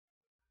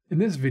In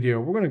this video,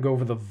 we're going to go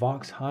over the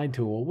Vox Hide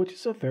Tool, which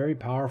is a very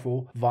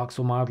powerful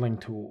voxel modeling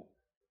tool.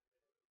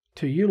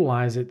 To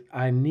utilize it,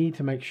 I need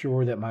to make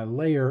sure that my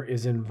layer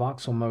is in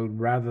voxel mode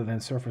rather than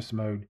surface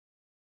mode.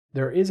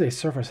 There is a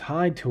surface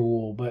hide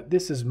tool, but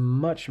this is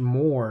much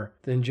more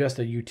than just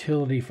a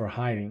utility for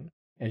hiding,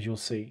 as you'll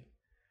see.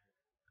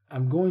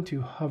 I'm going to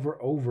hover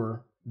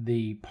over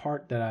the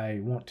part that I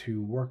want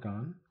to work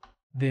on,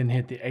 then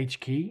hit the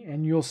H key,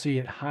 and you'll see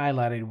it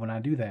highlighted when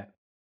I do that.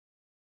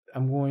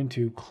 I'm going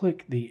to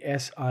click the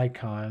S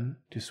icon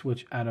to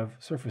switch out of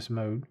surface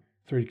mode.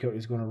 3D Coat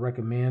is going to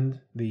recommend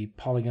the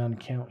polygon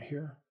count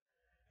here.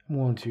 I'm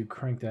going to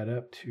crank that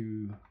up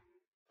to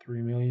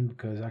 3 million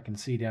because I can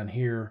see down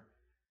here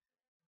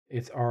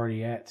it's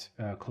already at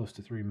close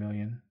to 3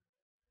 million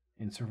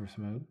in surface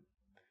mode.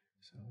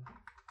 So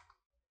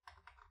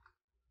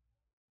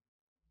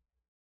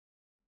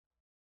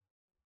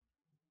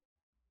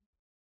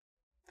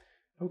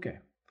okay,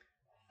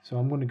 so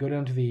I'm going to go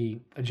down to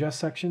the adjust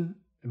section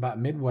about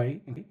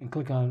midway and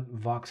click on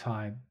Vox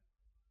Hide.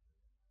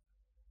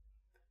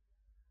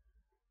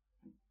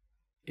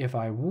 If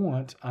I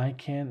want, I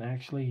can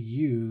actually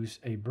use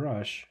a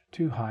brush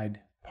to hide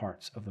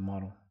parts of the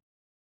model.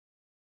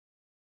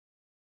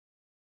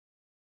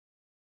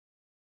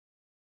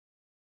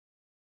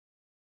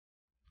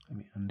 Let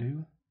me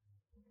undo.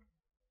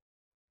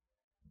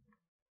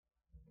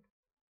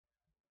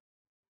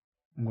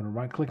 I'm going to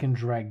right click and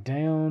drag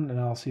down, and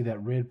I'll see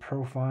that red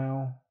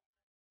profile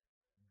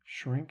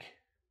shrink,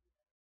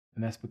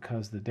 and that's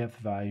because the depth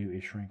value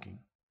is shrinking.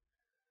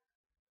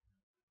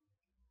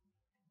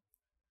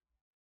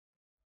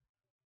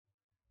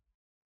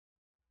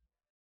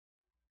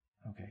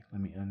 Okay,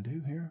 let me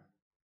undo here.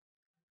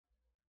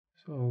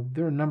 So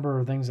there are a number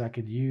of things I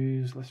could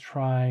use. Let's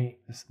try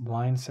this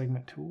line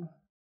segment tool.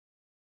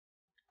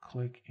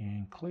 Click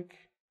and click.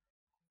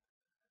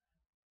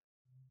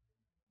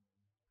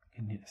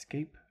 And hit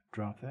escape,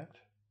 drop that.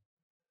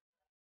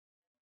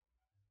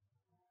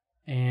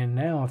 And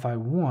now if I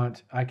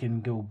want, I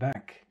can go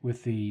back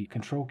with the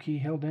control key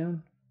held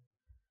down.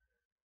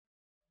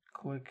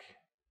 Click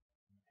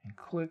and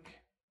click.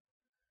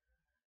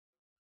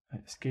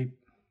 Escape.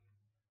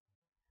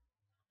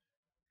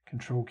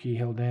 Control key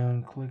held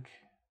down, click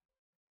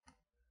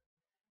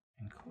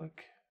and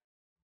click.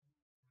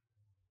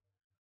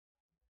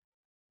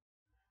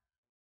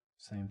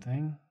 Same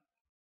thing.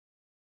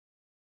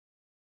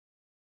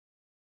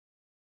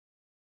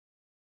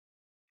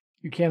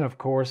 You can, of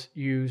course,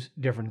 use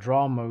different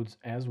draw modes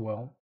as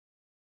well,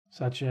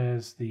 such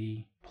as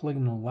the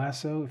polygonal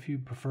lasso if you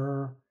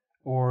prefer,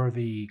 or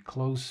the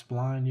closed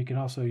spline. You can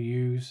also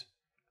use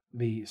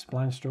the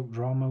spline stroke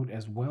draw mode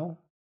as well.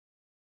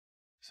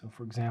 So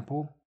for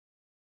example,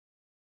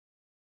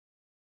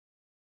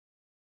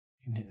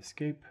 you can hit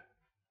escape.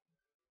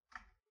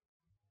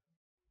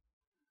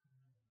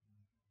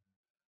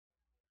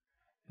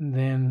 And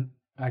then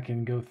I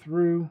can go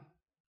through,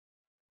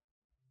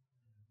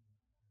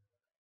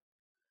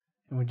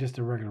 and with just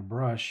a regular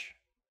brush,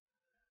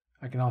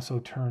 I can also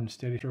turn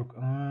steady stroke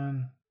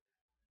on.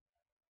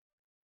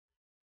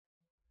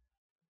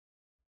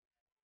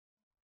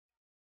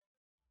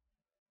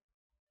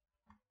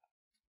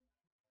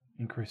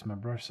 Increase my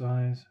brush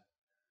size.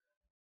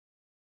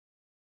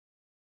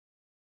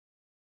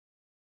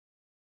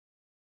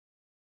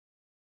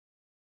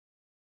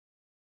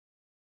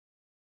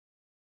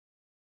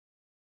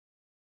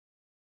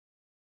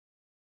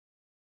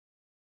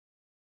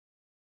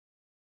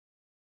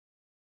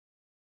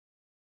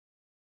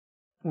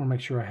 I want to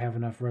make sure I have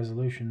enough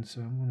resolution, so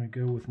I'm going to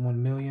go with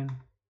 1 million.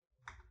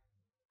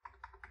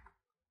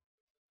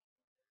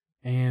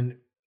 And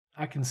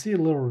I can see a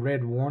little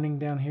red warning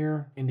down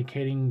here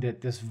indicating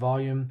that this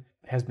volume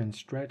has been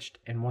stretched,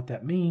 and what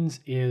that means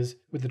is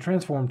with the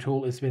transform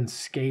tool it's been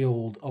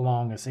scaled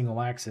along a single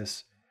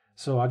axis.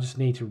 So I just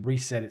need to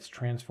reset its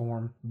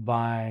transform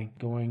by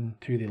going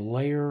to the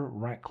layer,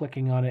 right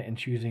clicking on it and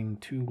choosing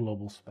to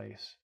global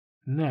space.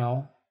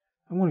 Now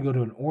I'm going to go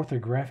to an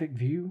orthographic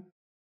view.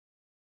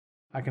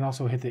 I can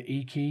also hit the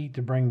E key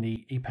to bring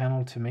the E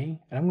panel to me,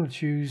 and I'm going to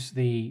choose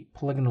the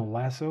polygonal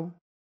lasso.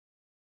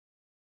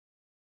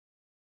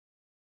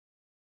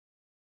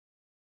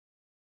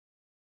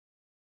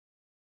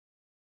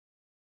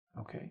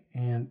 Okay,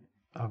 and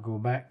I'll go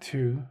back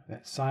to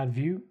that side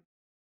view,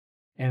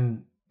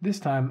 and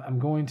this time I'm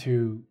going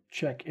to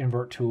check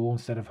Invert Tool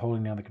instead of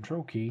holding down the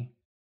control key.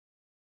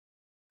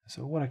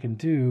 So what I can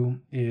do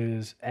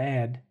is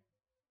add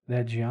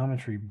that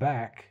geometry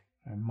back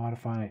and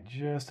modify it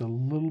just a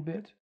little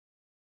bit.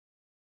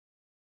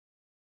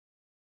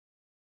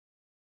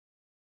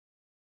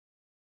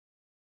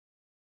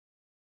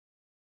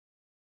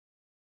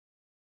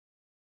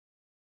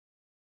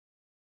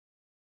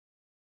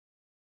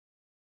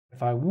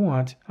 If I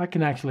want, I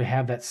can actually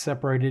have that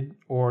separated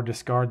or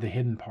discard the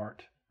hidden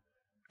part.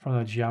 From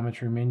the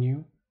geometry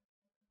menu,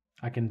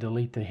 I can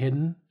delete the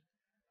hidden.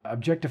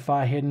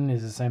 Objectify hidden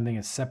is the same thing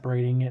as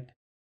separating it.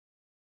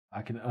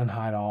 I can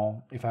unhide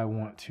all if I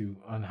want to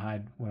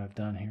unhide what I've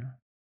done here.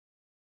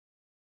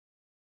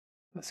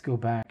 Let's go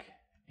back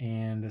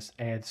And let's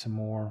add some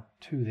more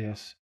to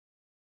this.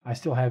 I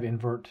still have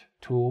Invert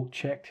Tool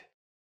checked.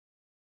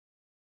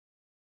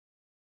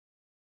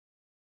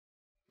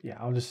 Yeah,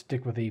 I'll just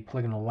stick with the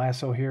polygonal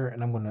lasso here,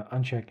 and I'm going to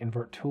uncheck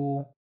Invert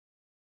Tool.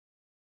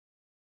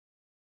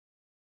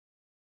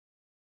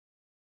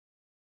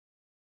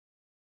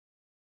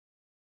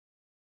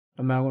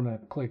 I'm now going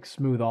to click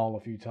Smooth All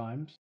a few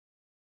times.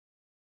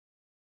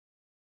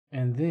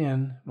 And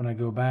then when I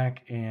go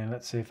back and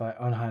let's say if I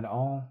unhide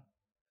all,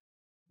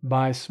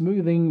 by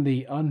smoothing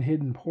the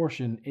unhidden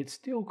portion, it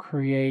still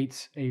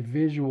creates a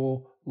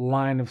visual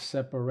line of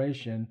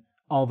separation,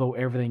 although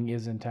everything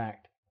is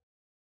intact.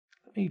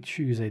 Let me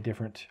choose a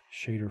different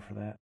shader for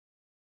that.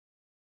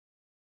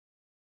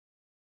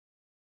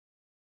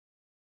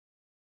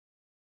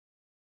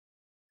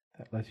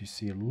 That lets you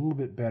see a little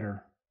bit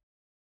better.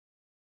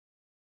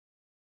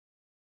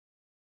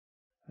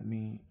 Let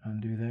me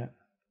undo that.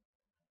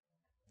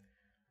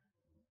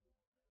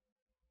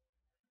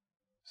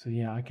 So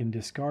yeah, I can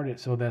discard it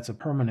so that's a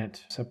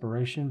permanent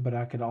separation, but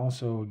I could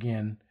also,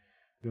 again,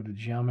 go to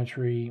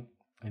Geometry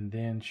and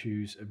then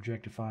choose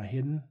Objectify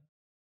Hidden.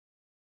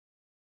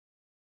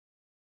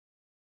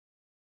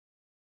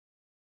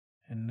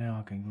 And now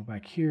I can go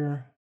back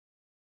here,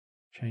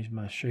 change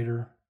my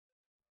shader,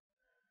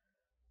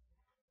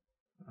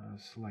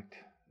 select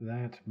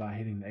that by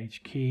hitting the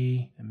H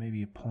key and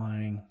maybe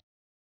applying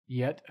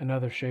yet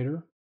another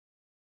shader.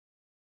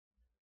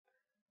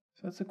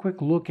 So that's a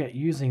quick look at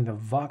using the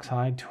Vox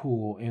Hide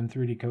tool in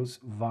 3D Coat's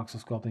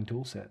voxel sculpting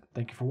toolset.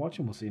 Thank you for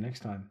watching. We'll see you next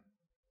time.